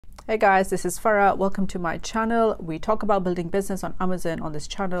Hey guys, this is Farah. Welcome to my channel. We talk about building business on Amazon on this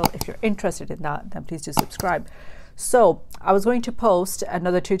channel. If you're interested in that, then please do subscribe. So I was going to post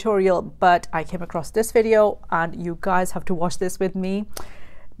another tutorial, but I came across this video and you guys have to watch this with me.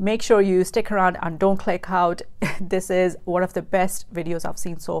 Make sure you stick around and don't click out. This is one of the best videos I've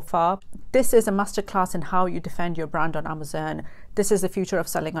seen so far. This is a masterclass in how you defend your brand on Amazon. This is the future of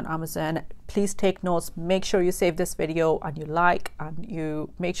selling on Amazon. Please take notes. Make sure you save this video and you like, and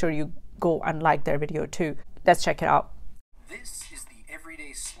you make sure you go and like their video too. Let's check it out. This is the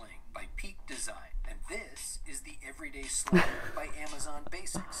Everyday Sling by Peak Design, and this is the Everyday Sling by Amazon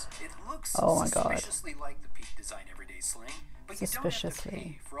Basics. It looks suspiciously like the Peak Design Everyday Sling, but you don't have to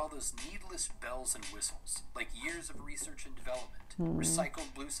pay for all those needless bells and whistles, like years of research and development,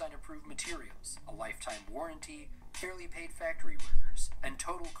 recycled Blue Sign approved materials, a lifetime warranty, fairly paid factory workers, and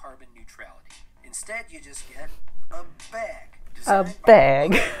total carbon neutrality. Instead, you just get a bag. A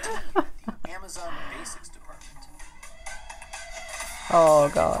bag. The Amazon Basics department. Oh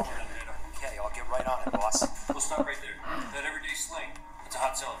God. Okay, I'll get right on it, boss. We'll stop right there. That Everyday Sling. It's a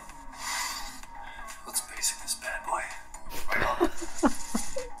hot seller. Let's basic this bad boy. Right on.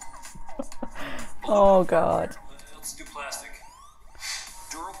 Oh God. Let's do plastic.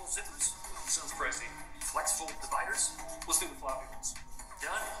 Durable zippers. Sounds pricey. Flex fold dividers. Let's do the floppy ones.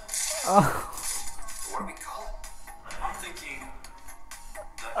 Done. Oh. What do we call it? I'm thinking.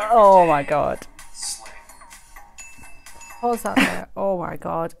 Oh my God. Sling. What's that there? Oh my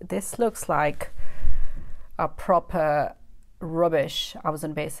God. This looks like a proper rubbish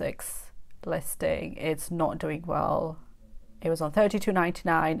Amazon Basics listing. It's not doing well. It was on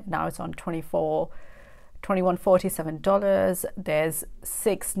 $32.99. Now it's on $21.47. There's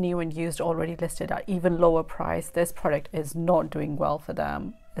 6 new and used already listed at even lower price. This product is not doing well for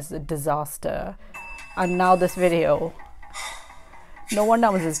them. It's a disaster. And now this video. No wonder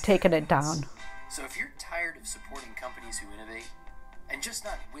Amazon's taken it down. So if you're tired of supporting companies who innovate and just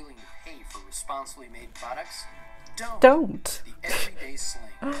not willing to pay for responsibly made products, don't. The Everyday Sling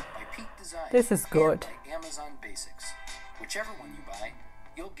by Peak Design. This is good. By Amazon Basics. Whichever one you buy,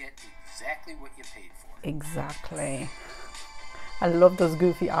 you'll get exactly what you paid for. Exactly. I love those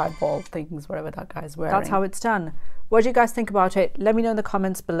goofy eyeball things, whatever that guy's wearing. That's how it's done. What do you guys think about it? Let me know in the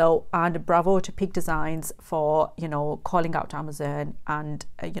comments below, and bravo to Peak Designs for, you know, calling out Amazon and,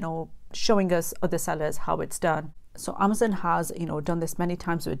 you know, showing us other sellers how it's done. So Amazon has, you know, done this many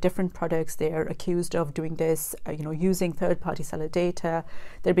times with different products. They're accused of doing this, you know, using third-party seller data.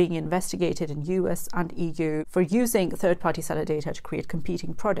 They're being investigated in US and EU for using third-party seller data to create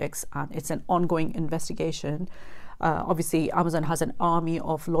competing products, and it's an ongoing investigation. Obviously, Amazon has an army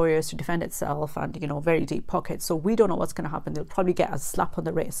of lawyers to defend itself and, you know, very deep pockets. So we don't know what's going to happen. They'll probably get a slap on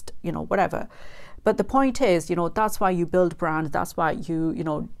the wrist, you know, whatever. But the point is, you know, that's why you build brand. That's why you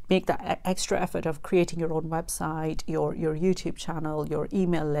know, make that extra effort of creating your own website, your YouTube channel, your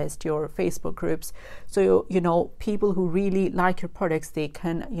email list, your Facebook groups. So, you know, people who really like your products, they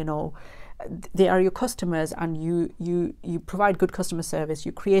can, you know, they are your customers, and you provide good customer service,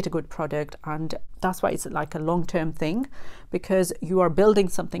 you create a good product, and that's why it's like a long-term thing, because you are building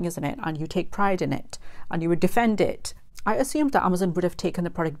something, isn't it? And you take pride in it and you would defend it. I assumed that Amazon would have taken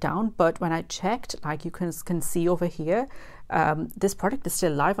the product down, but when I checked, like you can see over here, this product is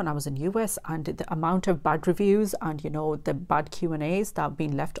still live on Amazon US, and the amount of bad reviews and, you know, the bad Q&As that have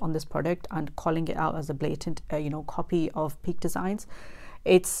been left on this product and calling it out as a blatant, you know, copy of Peak Designs.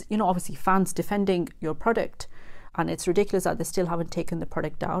 It's, you know, obviously fans defending your product, and it's ridiculous that they still haven't taken the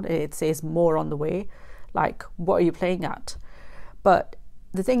product down. It says more on the way. Like, what are you playing at? But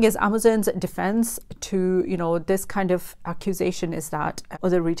the thing is, Amazon's defense to, you know, this kind of accusation is that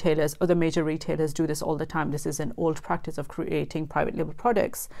other retailers, other major retailers do this all the time. This is an old practice of creating private label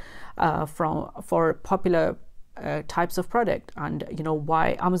products for popular types of product, and, you know,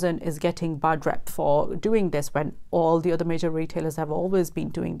 why Amazon is getting bad rep for doing this when all the other major retailers have always been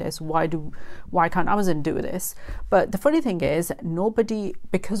doing this. Why can't Amazon do this? But the funny thing is, nobody,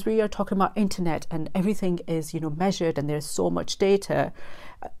 because we are talking about internet and everything is, you know, measured and there's so much data,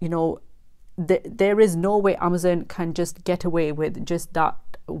 you know, there is no way Amazon can just get away with just that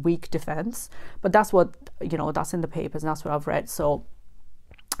weak defense. But that's what, you know, that's in the papers and that's what I've read. So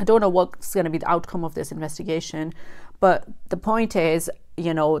I don't know what's going to be the outcome of this investigation, but the point is,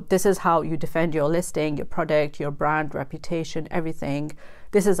 you know, this is how you defend your listing, your product, your brand, reputation, everything.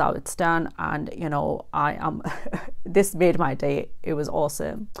 This is how it's done, and, you know, this made my day. It was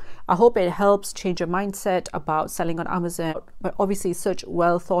awesome. I hope it helps change your mindset about selling on Amazon. But obviously, such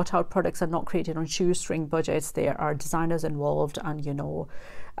well thought out products are not created on shoestring budgets. There are designers involved, and, you know,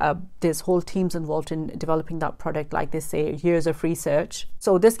 there's whole teams involved in developing that product, like they say, years of research.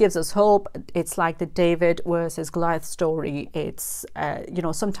 So this gives us hope. It's like the David versus Goliath story. It's you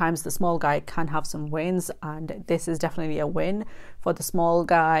know, sometimes the small guy can have some wins, and this is definitely a win for the small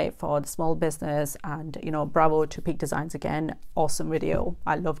guy, for the small business. And you know, bravo to Peak Designs again. Awesome video,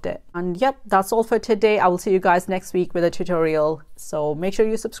 I loved it. And yep, that's all for today. I will see you guys next week with a tutorial, so make sure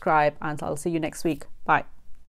you subscribe, and I'll see you next week. Bye.